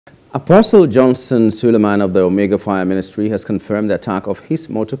Apostle Johnson Suleman of the Omega Fire Ministry has confirmed the attack of his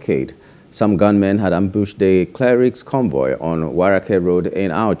motorcade. Some gunmen had ambushed the clerics' convoy on Warake Road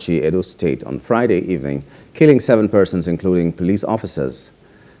in Auchi, Edo State on Friday evening, killing 7 persons, including police officers.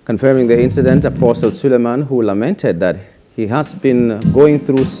 Confirming the incident, Apostle Suleman, who lamented that he has been going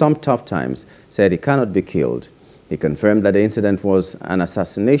through some tough times, said he cannot be killed. He confirmed that the incident was an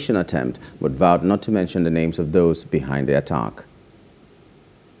assassination attempt, but vowed not to mention the names of those behind the attack.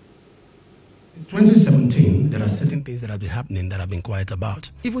 In 2017, there are certain things that have been happening that I've been quiet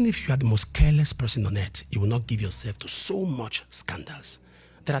about. Even if you are the most careless person on earth, you will not give yourself to so much scandals.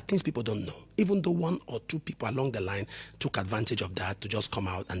 There are things people don't know, even though 1 or 2 people along the line took advantage of that to just come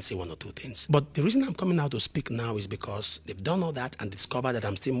out and say 1 or 2 things. But the reason I'm coming out to speak now is because they've done all that and discovered that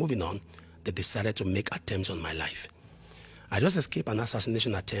I'm still moving on. They decided to make attempts on my life. I just escaped an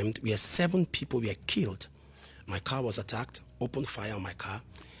assassination attempt where 7 people were killed. My car was attacked, opened fire on my car,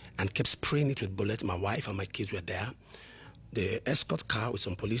 and kept spraying it with bullets. My wife and my kids were there. The escort car with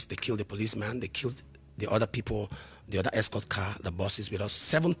some police, they killed the policeman, they killed the other people, the other escort car, the bosses with us.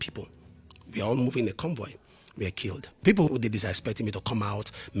 7 people. We are all moving a convoy. We are killed. People who did this are expecting me to come out,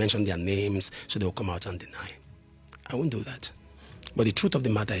 mention their names, so they will come out and deny. I won't do that. But the truth of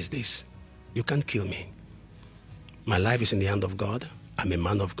the matter is this: you can't kill me. My life is in the hand of God. I'm a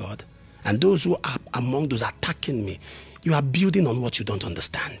man of God. And those who are among those attacking me, you are building on what you don't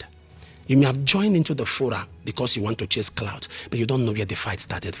understand. You may have joined into the fora because you want to chase clout, but you don't know where the fight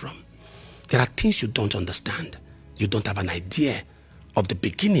started from. There are things you don't understand. You don't have an idea of the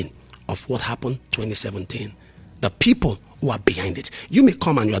beginning of what happened 2017. The people who are behind it. You may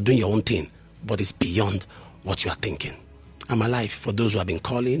come and you are doing your own thing, but it's beyond what you are thinking. I'm alive for those who have been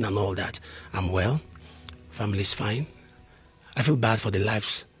calling and all that. I'm well. Family's fine. I feel bad for the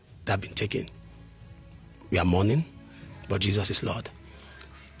lives that have been taken. We are mourning, but Jesus is Lord.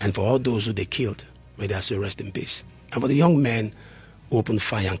 And for all those who they killed, may they also rest in peace. And for the young men who opened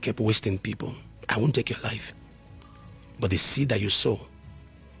fire and kept wasting people, I won't take your life. But the seed that you sow,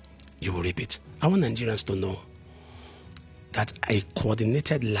 you will reap it. I want Nigerians to know that a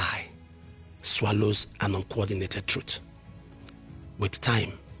coordinated lie swallows an uncoordinated truth. With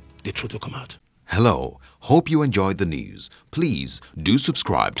time, the truth will come out. Hello, hope you enjoyed the news. Please do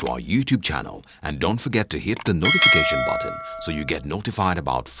subscribe to our YouTube channel and don't forget to hit the notification button so you get notified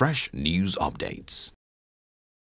about fresh news updates.